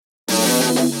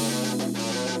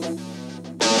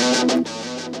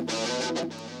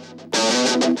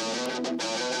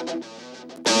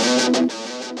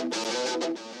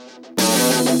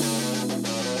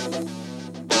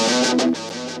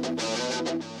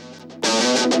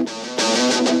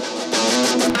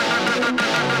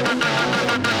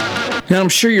Now, I'm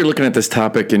sure you're looking at this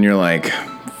topic and you're like,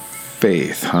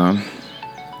 faith, huh?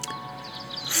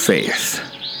 Faith.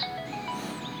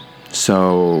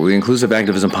 So, the Inclusive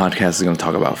Activism Podcast is going to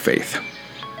talk about faith.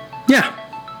 Yeah,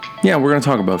 we're going to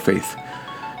talk about faith.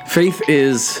 Faith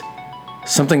is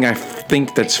something I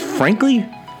think that's frankly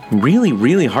really,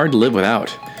 really hard to live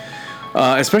without.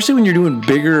 Especially when you're doing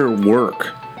bigger work,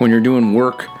 when you're doing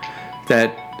work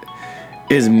that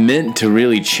is meant to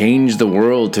really change the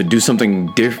world, to do something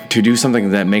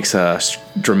that makes a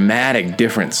dramatic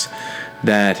difference,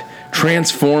 that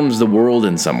transforms the world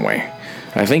in some way.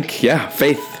 I think,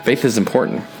 faith is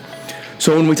important.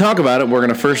 So when we talk about it, we're going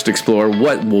to first explore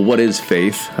what is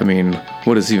faith? I mean,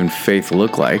 what does even faith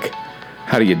look like?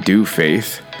 How do you do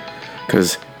faith?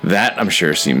 Because that, I'm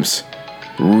sure, seems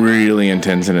really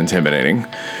intense and intimidating.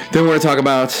 Then we're going to talk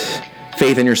about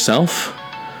faith in yourself,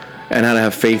 and how to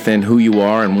have faith in who you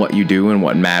are and what you do and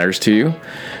what matters to you.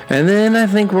 And then I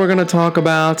think we're going to talk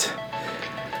about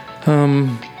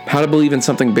how to believe in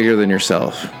something bigger than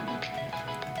yourself.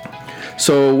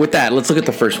 So with that, let's look at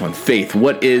the first one, faith.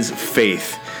 What is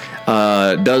faith?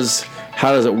 How does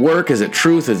it work? Is it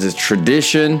truth? Is it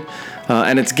tradition?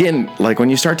 And it's getting, like, when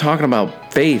you start talking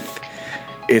about faith,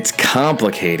 it's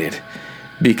complicated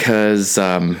because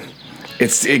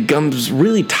it comes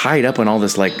really tied up in all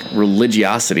this like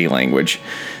religiosity language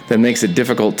that makes it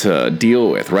difficult to deal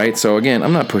with, right? So again,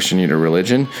 I'm not pushing you to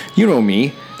religion. You know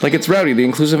me, like it's Rowdy, the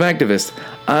inclusive activist.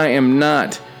 I am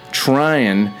not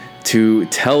trying to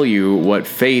tell you what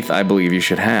faith I believe you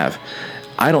should have.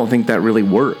 I don't think that really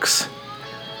works.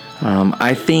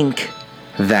 I think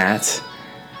that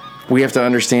we have to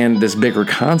understand this bigger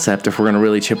concept if we're going to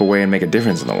really chip away and make a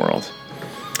difference in the world.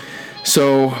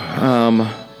 So,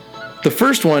 the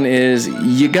first one is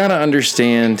you got to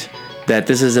understand that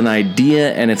this is an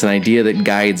idea, and it's an idea that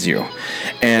guides you.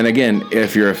 And again,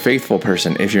 if you're a faithful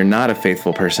person, if you're not a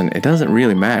faithful person, it doesn't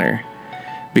really matter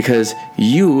because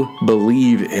you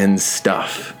believe in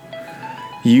stuff.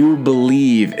 You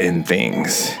believe in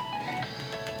things.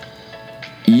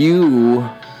 You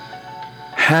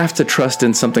have to trust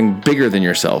in something bigger than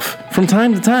yourself from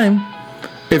time to time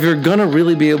if you're gonna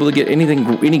really be able to get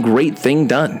any great thing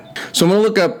done. So I'm gonna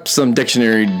look up some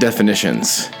dictionary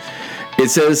definitions. It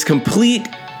says complete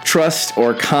trust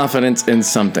or confidence in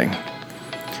something.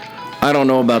 I don't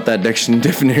know about that dictionary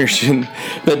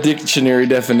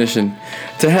definition.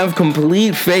 To have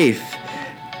complete faith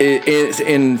is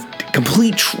in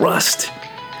complete trust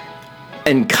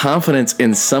and confidence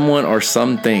in someone or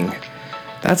something.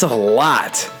 That's a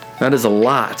lot. That is a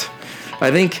lot. I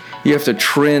think you have to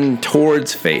trend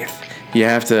towards faith. You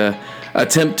have to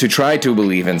attempt to try to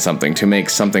believe in something, to make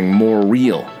something more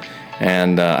real.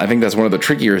 And I think that's one of the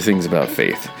trickier things about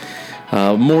faith.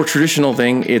 More traditional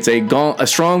thing, it's a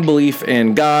strong belief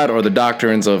in God or the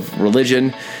doctrines of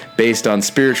religion based on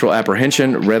spiritual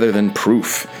apprehension rather than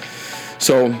proof.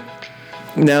 So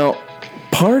now,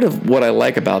 part of what I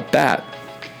like about that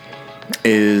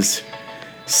is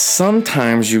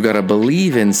sometimes you got to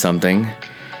believe in something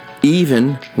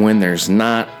even when there's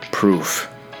not proof.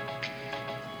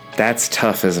 That's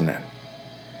tough, isn't it?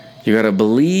 You got to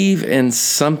believe in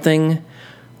something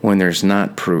when there's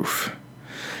not proof.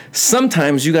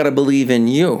 Sometimes you got to believe in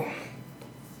you,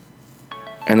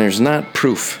 and there's not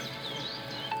proof.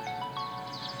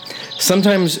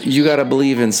 Sometimes you got to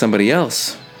believe in somebody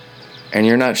else, and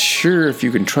you're not sure if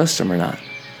you can trust them or not.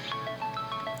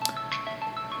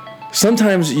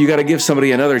 Sometimes you got to give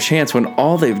somebody another chance when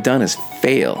all they've done is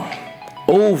fail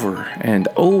over and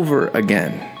over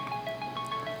again.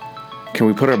 Can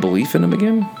we put our belief in them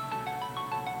again?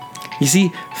 You see,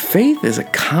 faith is a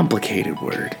complicated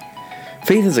word.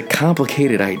 Faith is a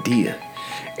complicated idea.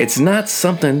 It's not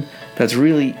something that's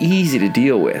really easy to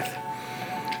deal with.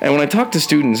 And when I talk to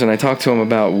students and I talk to them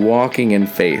about walking in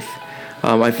faith,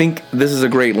 I think this is a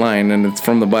great line, and it's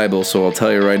from the Bible, so I'll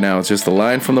tell you right now, it's just a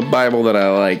line from the Bible that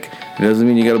I like. It doesn't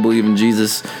mean you got to believe in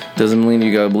Jesus. It doesn't mean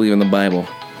you got to believe in the Bible.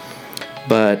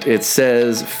 But it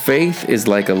says, faith is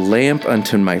like a lamp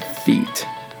unto my feet.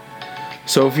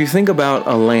 So if you think about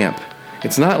a lamp,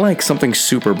 it's not like something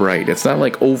super bright. It's not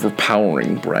like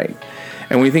overpowering bright.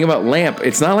 And when you think about lamp,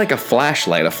 it's not like a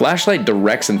flashlight. A flashlight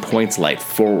directs and points light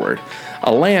forward.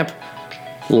 A lamp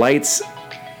lights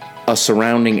a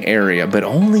surrounding area, but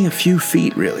only a few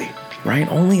feet really, right?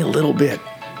 Only a little bit.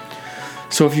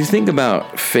 So if you think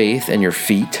about faith and your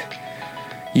feet,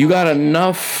 you got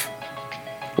enough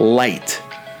light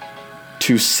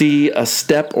to see a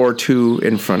step or two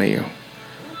in front of you.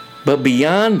 But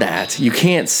beyond that, you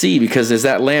can't see because is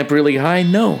that lamp really high?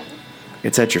 No,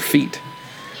 it's at your feet.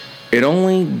 It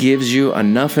only gives you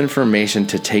enough information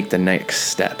to take the next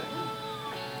step.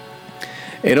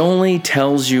 It only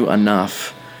tells you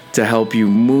enough to help you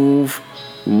move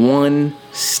one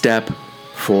step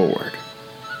forward.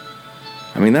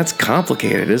 I mean, that's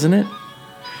complicated, isn't it?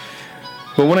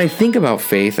 But when I think about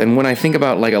faith, and when I think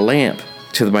about like a lamp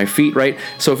to my feet, right?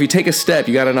 So if you take a step,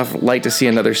 you got enough light to see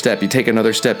another step. You take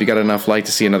another step, you got enough light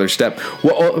to see another step.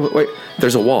 Well, wait,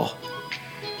 there's a wall.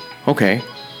 Okay.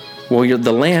 Well,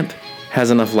 the lamp has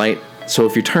enough light, so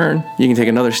if you turn, you can take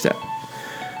another step.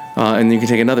 And you can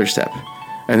take another step.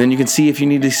 And then you can see if you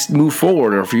need to move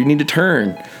forward or if you need to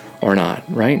turn or not,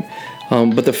 right?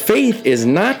 But the faith is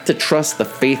not to trust the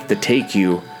faith to take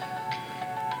you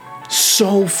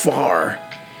so far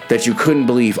that you couldn't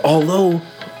believe, although,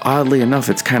 oddly enough,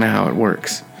 it's kind of how it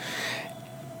works.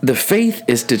 The faith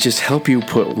is to just help you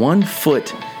put one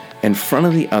foot in front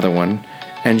of the other one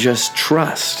and just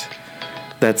trust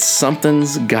that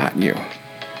something's got you.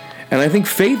 And I think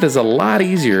faith is a lot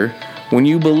easier when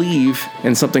you believe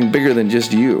in something bigger than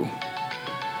just you.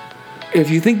 If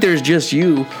you think there's just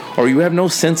you, or you have no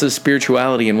sense of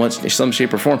spirituality in some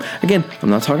shape or form, again, I'm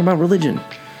not talking about religion.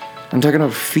 I'm talking about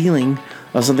a feeling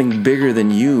of something bigger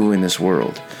than you in this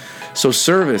world. So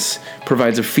service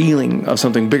provides a feeling of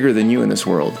something bigger than you in this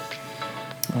world.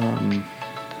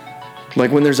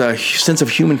 Like when there's a sense of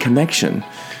human connection,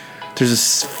 there's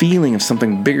this feeling of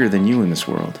something bigger than you in this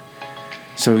world.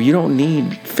 So you don't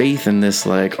need faith in this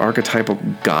like archetypal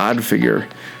God figure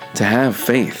to have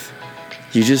faith.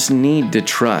 You just need to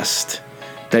trust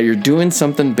that you're doing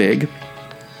something big.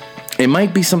 It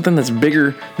might be something that's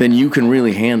bigger than you can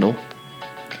really handle.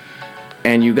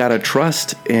 And you got to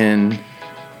trust in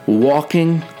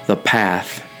walking the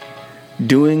path,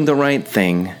 doing the right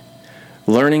thing,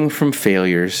 learning from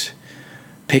failures,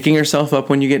 picking yourself up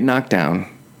when you get knocked down,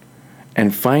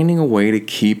 and finding a way to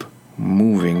keep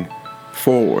moving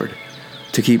forward,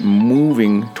 to keep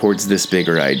moving towards this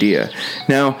bigger idea.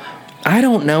 Now, I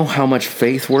don't know how much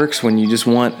faith works when you just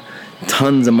want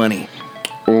tons of money,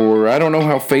 or I don't know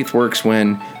how faith works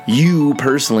when you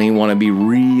personally want to be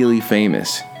really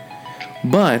famous.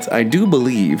 But I do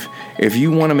believe if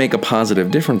you want to make a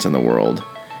positive difference in the world,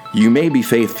 you may be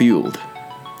faith-fueled.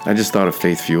 I just thought of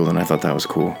faith-fueled and I thought that was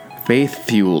cool.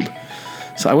 Faith-fueled.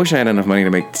 So I wish I had enough money to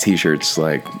make t-shirts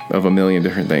like of a million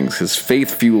different things, because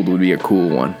faith-fueled would be a cool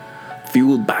one.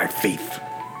 Fueled by faith.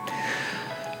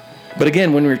 But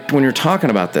again, when you're talking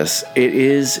about this, it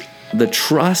is the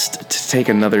trust to take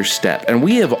another step. And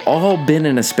we have all been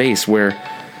in a space where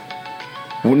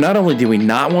not only did we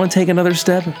not want to take another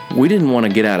step, we didn't want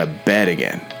to get out of bed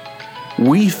again.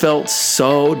 We felt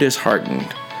so disheartened,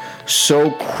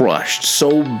 so crushed,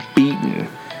 so beaten.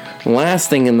 The last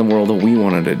thing in the world that we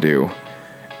wanted to do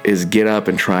is get up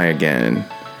and try again,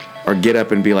 or get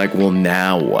up and be like, well,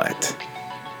 now what?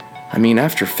 I mean,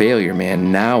 after failure,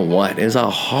 man, now what is a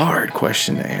hard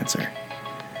question to answer.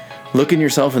 Looking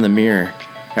yourself in the mirror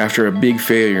after a big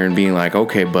failure and being like,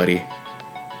 okay, buddy,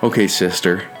 okay,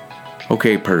 sister,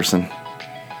 okay, person,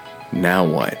 now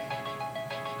what?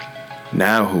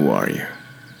 Now who are you?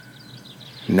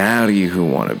 Now do you who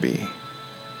want to be?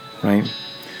 Right?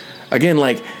 Again,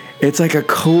 like, it's like a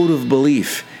code of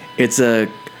belief. It's a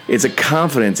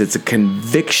confidence. It's a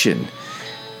conviction.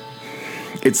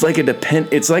 It's like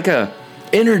a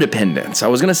interdependence. I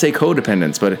was gonna say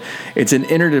codependence, but it's an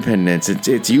interdependence.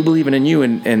 It's you believing in you,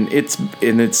 and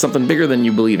it's something bigger than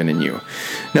you believing in you.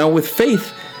 Now with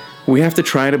faith, we have to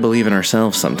try to believe in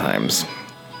ourselves sometimes.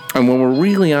 And when we're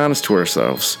really honest to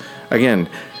ourselves, again,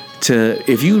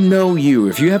 if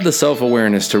you have the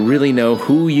self-awareness to really know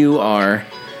who you are,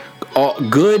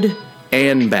 good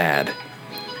and bad,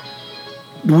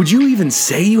 would you even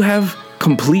say you have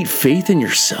complete faith in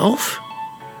yourself?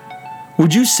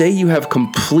 Would you say you have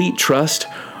complete trust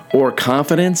or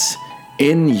confidence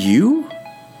in you?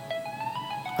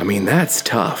 I mean, that's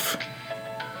tough.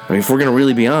 I mean, if we're going to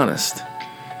really be honest,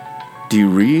 do you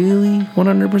really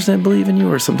 100% believe in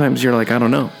you? Or sometimes you're like, I don't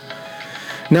know.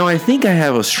 Now, I think I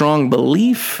have a strong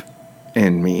belief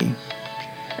in me.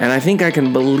 And I think I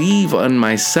can believe in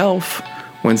myself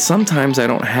when sometimes I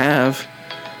don't have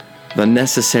the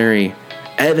necessary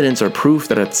evidence or proof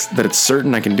that it's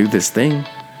certain I can do this thing.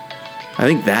 I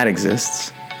think that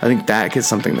exists. I think that is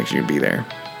something that should be there.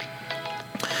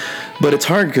 But it's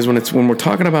hard because when we're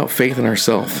talking about faith in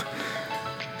ourselves,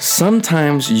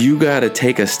 sometimes you got to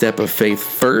take a step of faith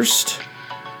first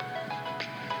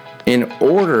in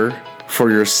order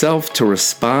for yourself to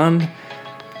respond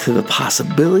to the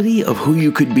possibility of who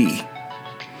you could be.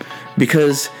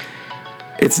 Because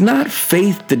it's not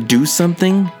faith to do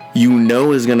something you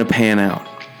know is going to pan out.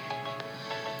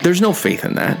 There's no faith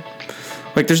in that.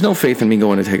 Like, there's no faith in me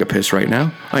going to take a piss right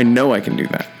now. I know I can do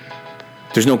that.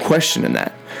 There's no question in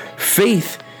that.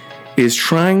 Faith is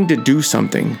trying to do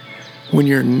something when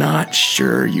you're not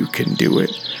sure you can do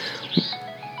it,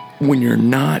 when you're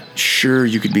not sure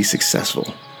you could be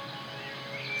successful.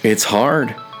 It's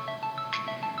hard.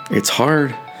 It's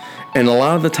hard. And a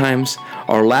lot of the times,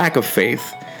 our lack of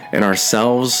faith in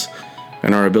ourselves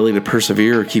and our ability to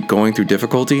persevere or keep going through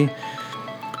difficulty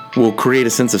will create a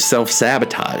sense of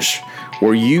self-sabotage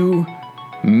where you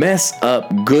mess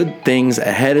up good things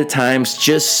ahead of time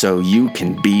just so you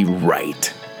can be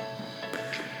right.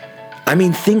 I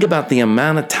mean, think about the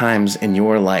amount of times in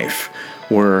your life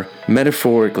where,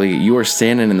 metaphorically, you are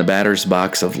standing in the batter's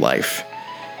box of life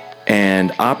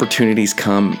and opportunities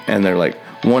come and they're like,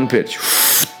 one pitch,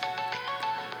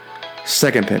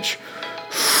 second pitch,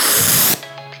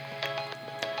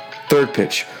 third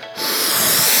pitch,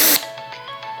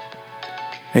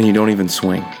 and you don't even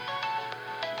swing.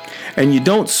 And you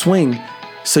don't swing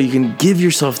so you can give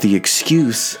yourself the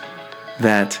excuse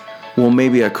that, well,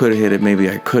 maybe I could have hit it, maybe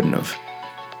I couldn't have.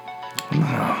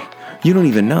 No, you don't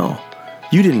even know.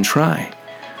 You didn't try.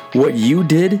 What you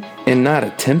did in not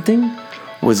attempting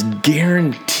was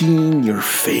guaranteeing your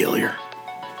failure.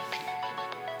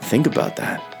 Think about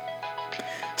that.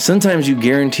 Sometimes you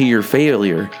guarantee your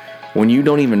failure when you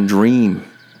don't even dream.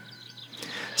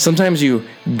 Sometimes you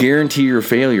guarantee your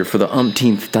failure for the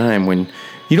umpteenth time when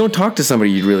you don't talk to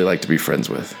somebody you'd really like to be friends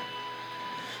with.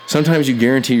 Sometimes you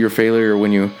guarantee your failure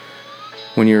when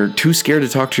you're too scared to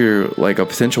talk to a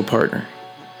potential partner.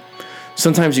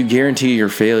 Sometimes you guarantee your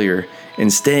failure in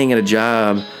staying at a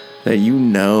job that you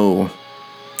know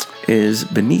is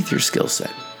beneath your skill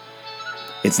set.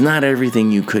 It's not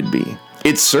everything you could be.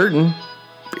 It's certain.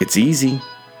 It's easy.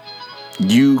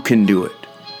 You can do it.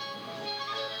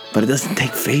 But it doesn't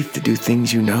take faith to do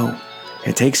things you know.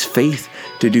 It takes faith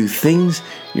to do things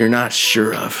you're not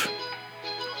sure of.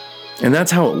 And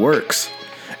that's how it works.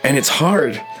 And it's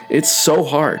hard. It's so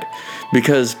hard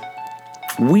because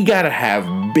we got to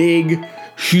have big,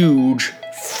 huge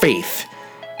faith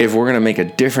if we're going to make a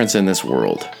difference in this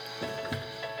world.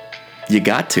 You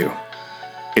got to.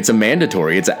 It's a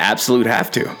mandatory. It's an absolute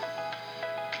have to.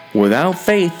 Without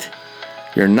faith,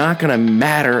 you're not going to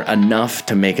matter enough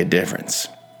to make a difference.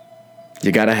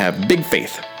 You got to have big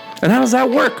faith. And how does that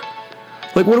work?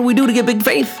 What do we do to get big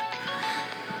faith?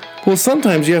 Well,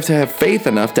 sometimes you have to have faith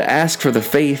enough to ask for the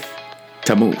faith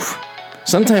to move.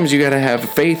 Sometimes you got to have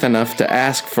faith enough to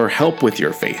ask for help with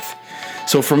your faith.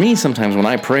 So for me, sometimes when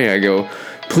I pray, I go,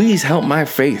 please help my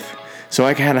faith so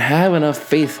I can have enough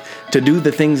faith to do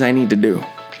the things I need to do.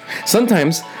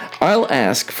 Sometimes I'll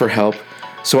ask for help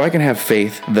so I can have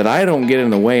faith that I don't get in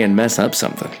the way and mess up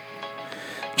something.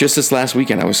 Just this last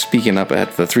weekend, I was speaking up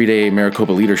at the 3-day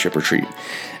Maricopa Leadership Retreat.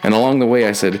 And along the way,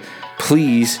 I said,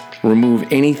 please remove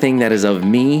anything that is of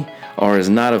me or is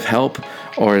not of help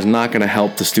or is not going to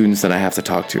help the students that I have to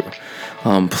talk to.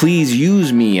 Please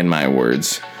use me in my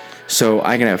words so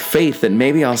I can have faith that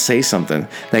maybe I'll say something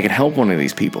that can help one of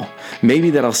these people.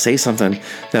 Maybe that I'll say something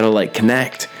that'll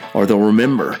connect or they'll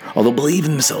remember or they'll believe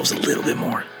in themselves a little bit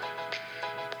more.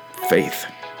 Faith.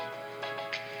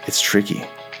 It's tricky.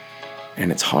 And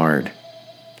it's hard,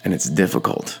 and it's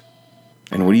difficult.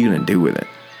 And what are you going to do with it?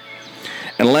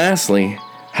 And lastly,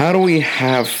 how do we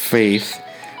have faith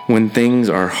when things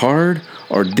are hard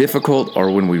or difficult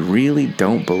or when we really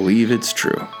don't believe it's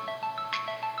true?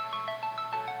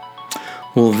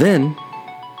 Well, then,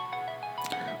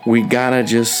 we got to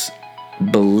just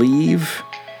believe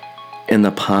in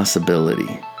the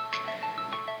possibility.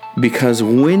 Because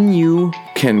when you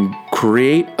can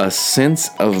create a sense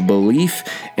of belief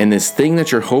in this thing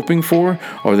that you're hoping for,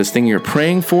 or this thing you're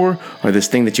praying for, or this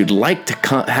thing that you'd like to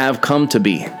have come to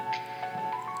be,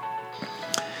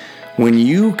 when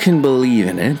you can believe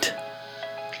in it,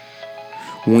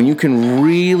 when you can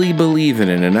really believe in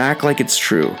it and act like it's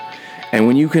true, and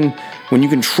when you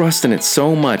can trust in it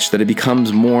so much that it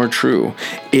becomes more true,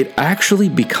 it actually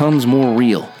becomes more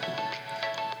real.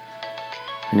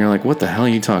 And you're like, what the hell are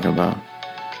you talking about?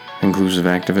 Inclusive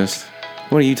activist?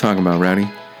 What are you talking about, Rowdy?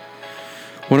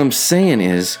 What I'm saying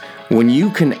is, when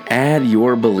you can add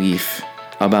your belief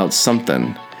about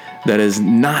something that is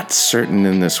not certain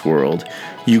in this world,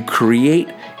 you create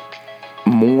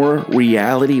more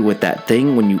reality with that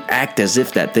thing when you act as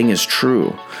if that thing is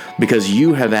true, because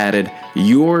you have added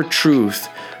your truth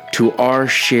to our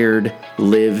shared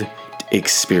lived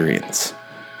experience.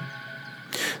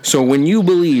 So when you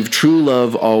believe true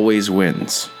love always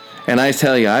wins, and I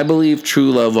tell you, I believe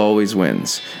true love always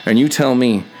wins, and you tell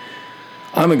me,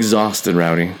 I'm exhausted,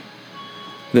 Rowdy.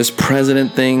 This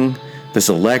president thing, this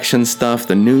election stuff,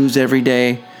 the news every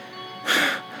day,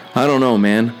 I don't know,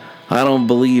 man. I don't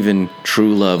believe in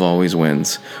true love always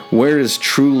wins. Where does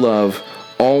true love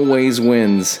always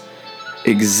wins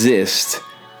exist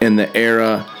in the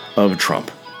era of Trump?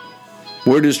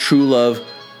 Where does true love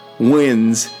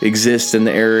wins exist in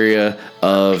the area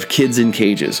of kids in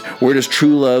cages? Where does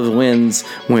true love wins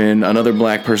when another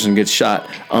black person gets shot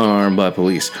unarmed by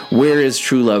police? Where is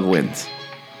true love wins?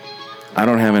 I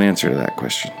don't have an answer to that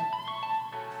question.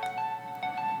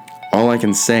 All I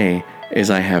can say is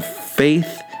I have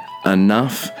faith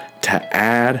enough to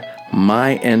add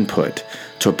my input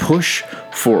to push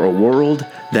for a world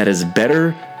that is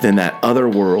better than that other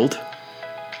world,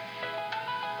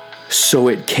 so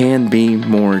it can be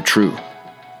more true.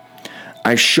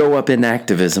 I show up in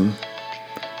activism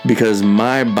because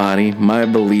my body, my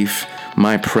belief,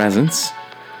 my presence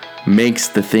makes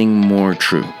the thing more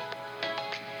true.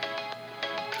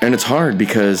 And it's hard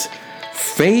because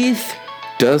faith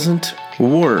doesn't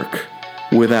work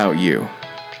without you.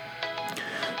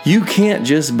 You can't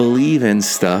just believe in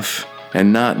stuff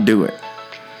and not do it.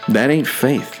 That ain't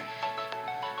faith.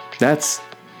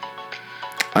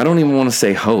 I don't even want to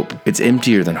say hope. It's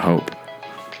emptier than hope.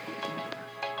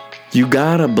 You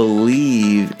gotta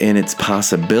believe in its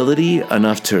possibility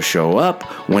enough to show up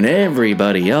when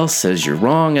everybody else says you're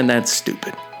wrong and that's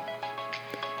stupid.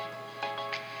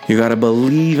 You gotta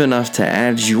believe enough to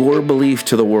add your belief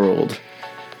to the world.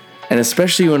 And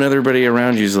especially when everybody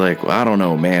around you is like, well, I don't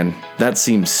know, man. That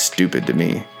seems stupid to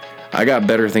me. I got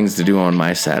better things to do on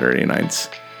my Saturday nights.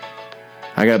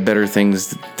 I got better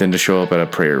things than to show up at a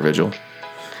prayer vigil.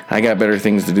 I got better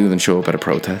things to do than show up at a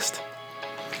protest.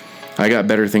 I got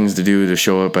better things to do to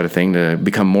show up at a thing to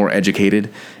become more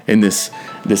educated in this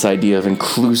idea of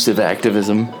inclusive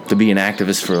activism, to be an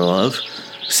activist for love.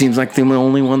 Seems like I'm the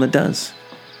only one that does.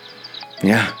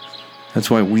 Yeah, that's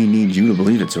why we need you to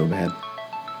believe it so bad.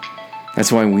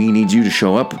 That's why we need you to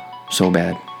show up so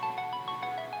bad.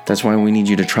 That's why we need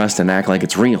you to trust and act like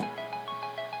it's real.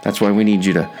 That's why we need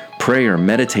you to pray or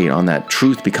meditate on that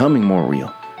truth becoming more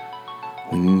real.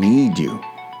 We need you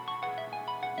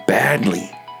badly.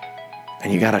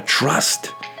 And you gotta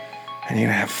trust. And you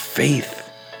gotta have faith.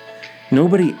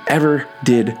 Nobody ever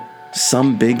did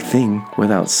some big thing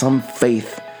without some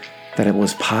faith that it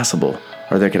was possible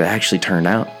or that it could actually turn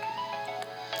out.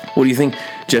 What do you think?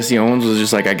 Jesse Owens was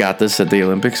just like, I got this at the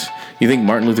Olympics? You think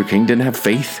Martin Luther King didn't have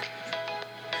faith?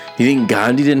 You think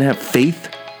Gandhi didn't have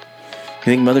faith? You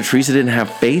think Mother Teresa didn't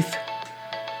have faith?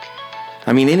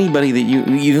 I mean, anybody that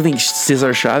you think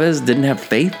Cesar Chavez didn't have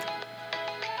faith?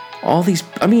 All these,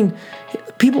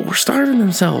 people were starving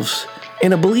themselves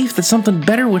in a belief that something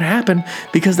better would happen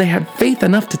because they had faith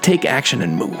enough to take action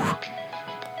and move.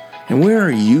 And where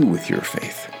are you with your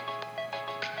faith?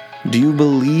 Do you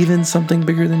believe in something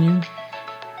bigger than you?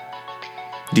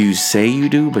 Do you say you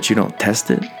do, but you don't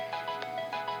test it?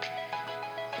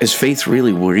 Is faith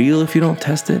really real if you don't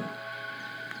test it?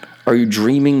 Are you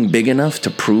dreaming big enough to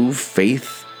prove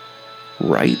faith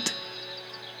right?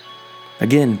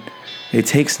 Again, it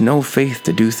takes no faith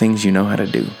to do things you know how to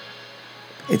do.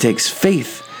 It takes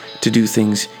faith to do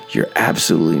things you're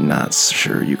absolutely not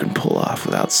sure you can pull off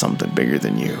without something bigger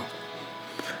than you.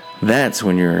 That's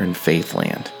when you're in faith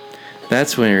land.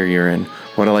 That's where you're in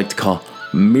what I like to call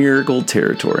miracle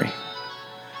territory.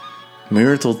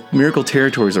 Miracle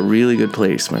territory is a really good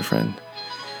place, my friend.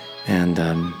 And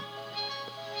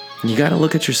you got to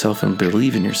look at yourself and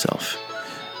believe in yourself.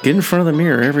 Get in front of the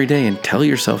mirror every day and tell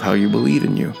yourself how you believe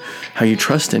in you, how you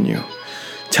trust in you.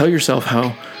 Tell yourself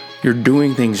how you're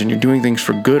doing things and you're doing things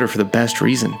for good or for the best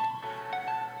reason.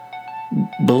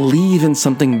 Believe in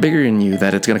something bigger in you,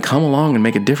 that it's going to come along and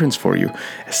make a difference for you,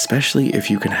 especially if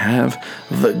you can have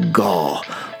the gall,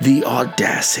 the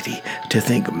audacity to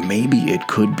think maybe it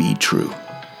could be true.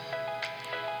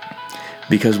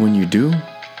 Because when you do,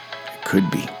 it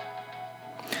could be.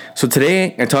 So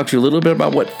today, I talked to you a little bit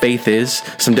about what faith is,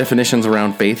 some definitions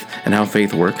around faith and how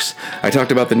faith works. I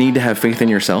talked about the need to have faith in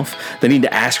yourself, the need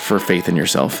to ask for faith in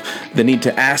yourself, the need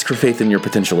to ask for faith in your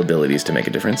potential abilities to make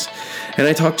a difference. And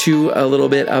I talked to you a little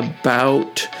bit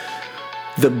about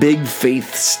the big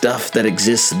faith stuff that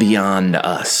exists beyond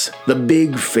us, the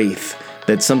big faith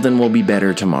that something will be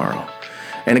better tomorrow.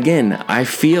 And again, I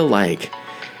feel like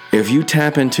if you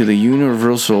tap into the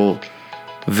universal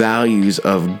values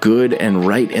of good and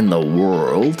right in the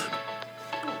world,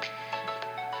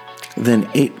 then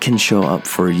it can show up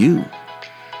for you.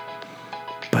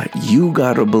 But you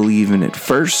gotta believe in it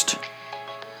first,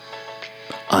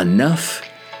 enough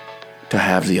to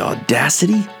have the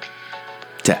audacity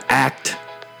to act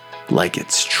like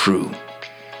it's true.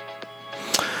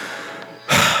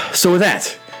 So with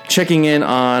that, checking in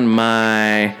on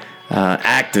my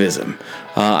activism.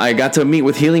 I got to meet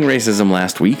with Healing Racism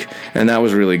last week, and that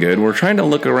was really good. We're trying to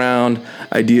look around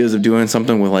ideas of doing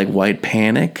something with like white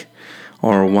panic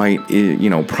or white,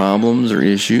 problems or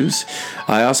issues.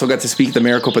 I also got to speak at the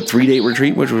Maricopa 3-day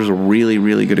retreat, which was a really,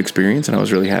 really good experience, and I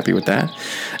was really happy with that.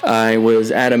 I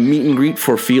was at a meet and greet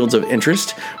for Fields of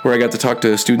Interest, where I got to talk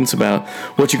to students about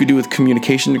what you could do with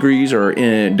communication degrees or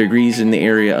degrees in the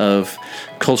area of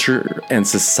culture and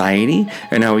society,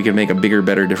 and how we could make a bigger,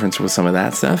 better difference with some of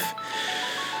that stuff.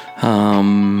 What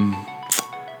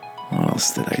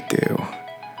else did I do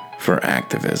for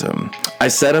activism? I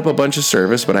set up a bunch of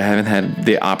service, but I haven't had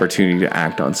the opportunity to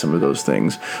act on some of those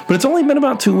things. But it's only been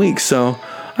about 2 weeks, so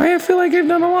I feel like I've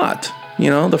done a lot.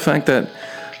 The fact that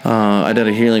I did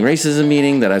a Healing Racism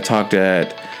meeting, that I talked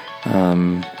at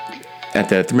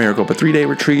the Maricopa 3-day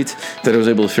retreat, that I was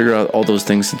able to figure out all those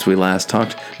things since we last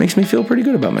talked, makes me feel pretty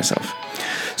good about myself.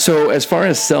 So as far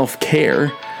as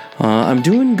self-care, I'm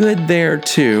doing good there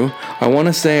too. I want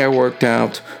to say I worked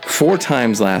out 4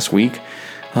 times last week.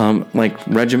 Like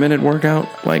regimented workout,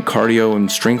 like cardio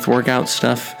and strength workout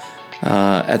stuff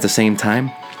at the same time.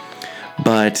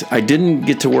 But I didn't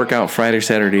get to work out Friday,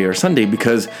 Saturday, or Sunday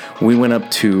because we went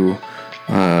up to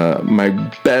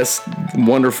my best,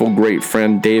 wonderful, great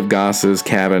friend Dave Goss's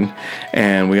cabin,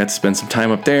 and we got to spend some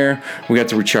time up there. We got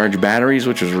to recharge batteries,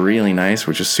 which was really nice,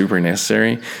 which is super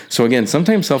necessary. So again,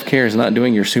 sometimes self-care is not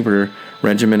doing your super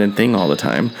regimented thing all the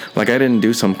time. Like I didn't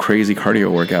do some crazy cardio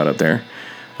workout up there.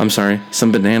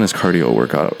 Some bananas cardio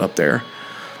workout up there.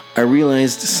 I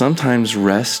realized sometimes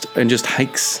rest and just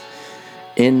hikes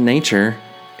in nature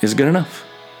is good enough.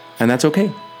 And that's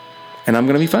okay. And I'm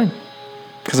going to be fine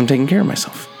because I'm taking care of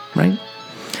myself, right?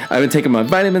 I've been taking my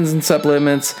vitamins and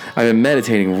supplements. I've been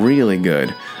meditating really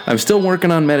good. I'm still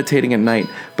working on meditating at night,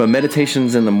 but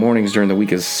meditations in the mornings during the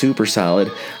week is super solid.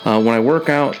 When I work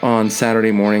out on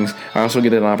Saturday mornings, I also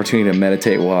get an opportunity to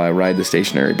meditate while I ride the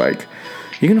stationary bike.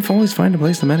 You can always find a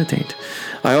place to meditate.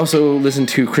 I also listen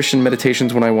to Christian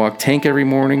meditations when I walk tank every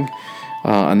morning,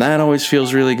 and that always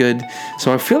feels really good.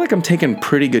 So I feel like I'm taking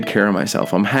pretty good care of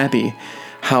myself. I'm happy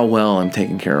how well I'm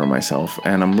taking care of myself,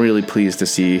 and I'm really pleased to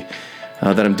see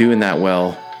that I'm doing that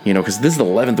well, because this is the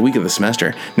 11th week of the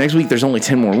semester. Next week, there's only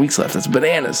 10 more weeks left. That's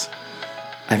bananas.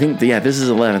 I think, this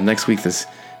is 11th. Next week, this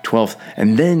 12th.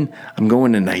 And then I'm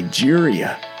going to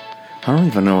Nigeria. I don't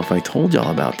even know if I told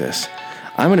y'all about this.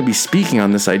 I'm going to be speaking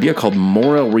on this idea called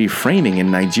moral reframing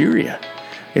in Nigeria.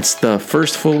 It's the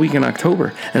first full week in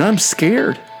October, and I'm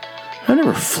scared. I've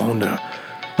never flown to...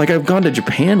 I've gone to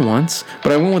Japan once,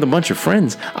 but I went with a bunch of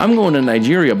friends. I'm going to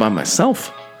Nigeria by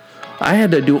myself. I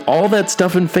had to do all that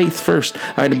stuff in faith first.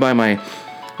 I had to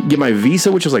get my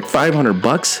visa, which was like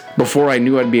 $500 before I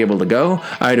knew I'd be able to go.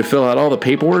 I had to fill out all the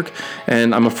paperwork,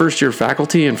 and I'm a first-year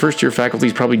faculty, and first-year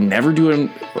faculties probably never do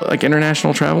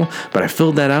international travel, but I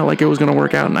filled that out like it was going to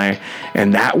work out,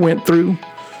 and that went through,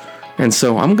 and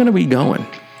so I'm going to be going,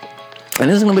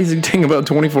 and it's going to be taking about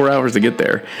 24 hours to get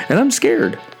there, and I'm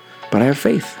scared, but I have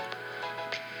faith.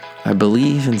 I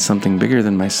believe in something bigger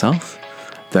than myself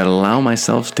that allow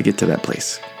myself to get to that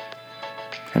place,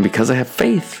 and because I have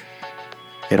faith,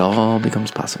 it all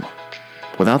becomes possible.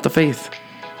 Without the faith,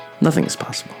 nothing is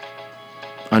possible.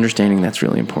 Understanding that's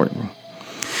really important.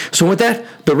 So with that,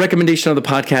 the recommendation of the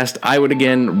podcast, I would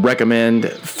again recommend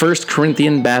First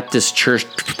Corinthian Baptist Church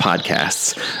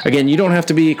podcasts. Again, you don't have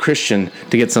to be a Christian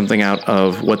to get something out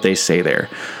of what they say there.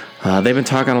 They've been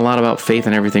talking a lot about faith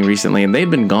and everything recently, and they've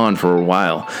been gone for a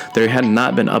while. They had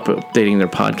not been updating their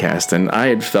podcast, and I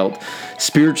had felt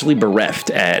spiritually bereft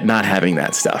at not having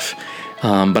that stuff.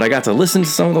 But I got to listen to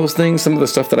some of those things. Some of the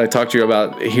stuff that I talked to you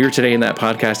about here today in that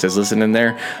podcast is listed in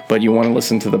there. But you want to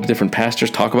listen to the different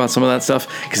pastors talk about some of that stuff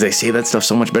because they say that stuff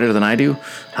so much better than I do.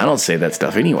 I don't say that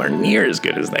stuff anywhere near as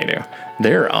good as they do.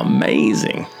 They're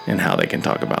amazing in how they can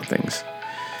talk about things.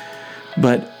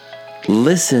 But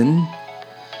listen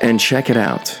and check it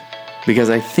out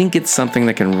because I think it's something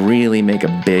that can really make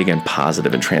a big and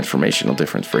positive and transformational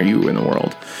difference for you in the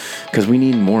world because we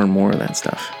need more and more of that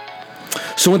stuff.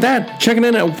 So with that, checking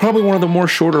in at probably one of the more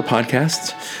shorter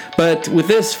podcasts. But with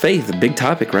this, faith, a big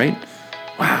topic, right?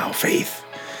 Wow, faith.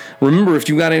 Remember, if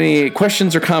you got any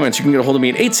questions or comments, you can get a hold of me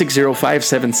at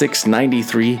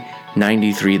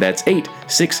 860-576-9393. That's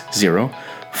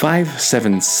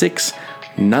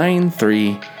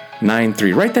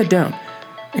 860-576-9393. Write that down.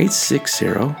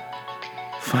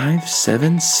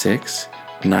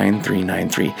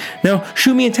 860-576-9393. Now,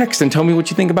 shoot me a text and tell me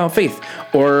what you think about faith,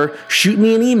 or shoot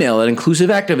me an email at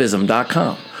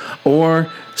inclusiveactivism.com, or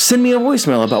send me a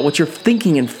voicemail about what you're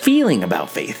thinking and feeling about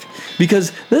faith,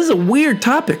 because this is a weird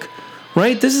topic,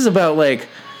 right? This is about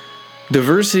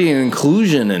diversity and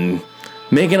inclusion and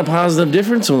making a positive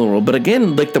difference in the world. But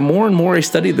again, like the more and more I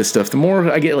study this stuff, the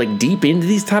more I get like deep into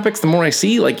these topics, the more I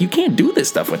see like you can't do this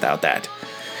stuff without that.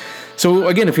 So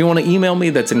again, if you want to email me,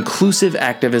 that's inclusive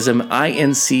activism,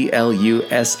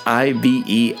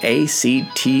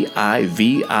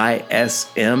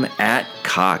 inclusiveactivism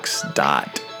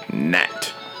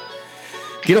 @cox.net.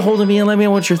 Get a hold of me and let me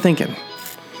know what you're thinking.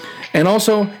 And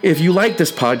also, if you like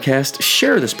this podcast,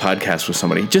 share this podcast with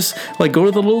somebody. Just like go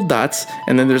to the little dots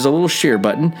and then there's a little share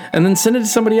button and then send it to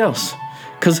somebody else.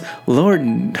 Because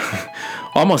Lord,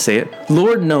 almost say it,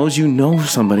 Lord knows you know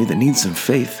somebody that needs some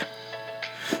faith.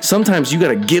 Sometimes you got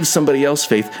to give somebody else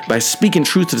faith by speaking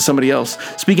truth to somebody else,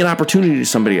 speaking opportunity to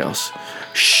somebody else.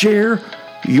 Share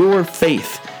your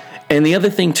faith. And the other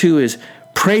thing too is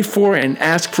pray for and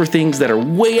ask for things that are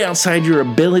way outside your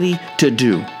ability to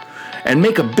do. And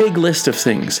make a big list of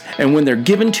things. And when they're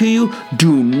given to you,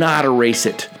 do not erase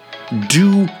it.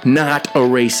 Do not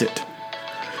erase it.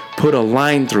 Put a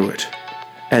line through it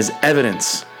as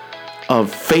evidence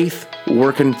of faith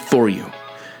working for you.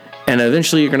 And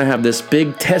eventually you're going to have this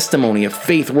big testimony of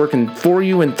faith working for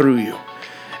you and through you.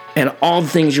 And all the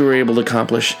things you were able to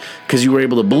accomplish because you were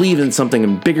able to believe in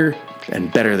something bigger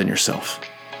and better than yourself.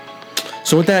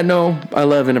 So with that, I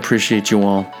love and appreciate you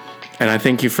all. And I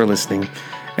thank you for listening.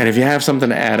 And if you have something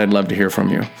to add, I'd love to hear from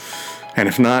you. And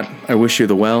if not, I wish you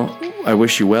well.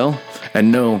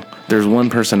 And know there's one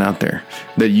person out there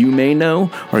that you may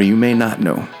know or you may not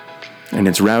know. And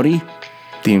it's Rowdy,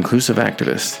 the inclusive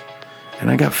activist. And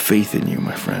I got faith in you,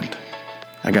 my friend.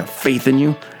 I got faith in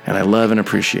you, and I love and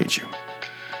appreciate you.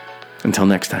 Until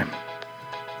next time.